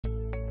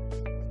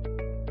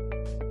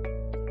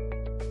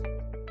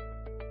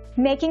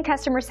Making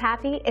customers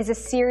happy is a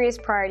serious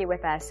priority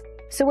with us.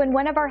 So when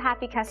one of our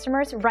happy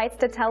customers writes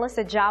to tell us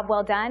a job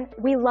well done,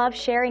 we love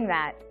sharing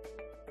that.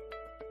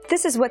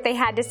 This is what they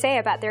had to say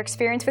about their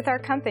experience with our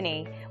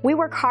company. We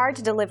work hard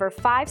to deliver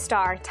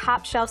 5-star,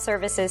 top-shelf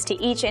services to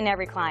each and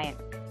every client.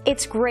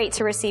 It's great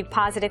to receive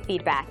positive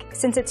feedback,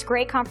 since it's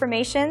great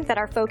confirmation that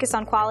our focus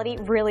on quality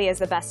really is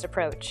the best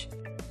approach.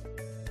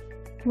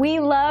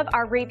 We love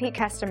our repeat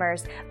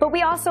customers, but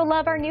we also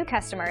love our new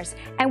customers,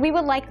 and we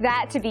would like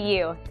that to be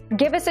you.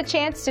 Give us a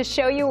chance to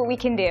show you what we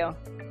can do.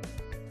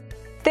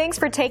 Thanks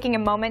for taking a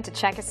moment to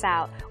check us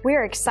out. We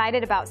are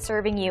excited about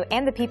serving you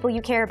and the people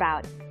you care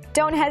about.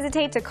 Don't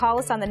hesitate to call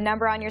us on the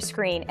number on your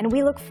screen, and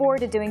we look forward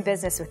to doing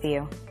business with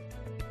you.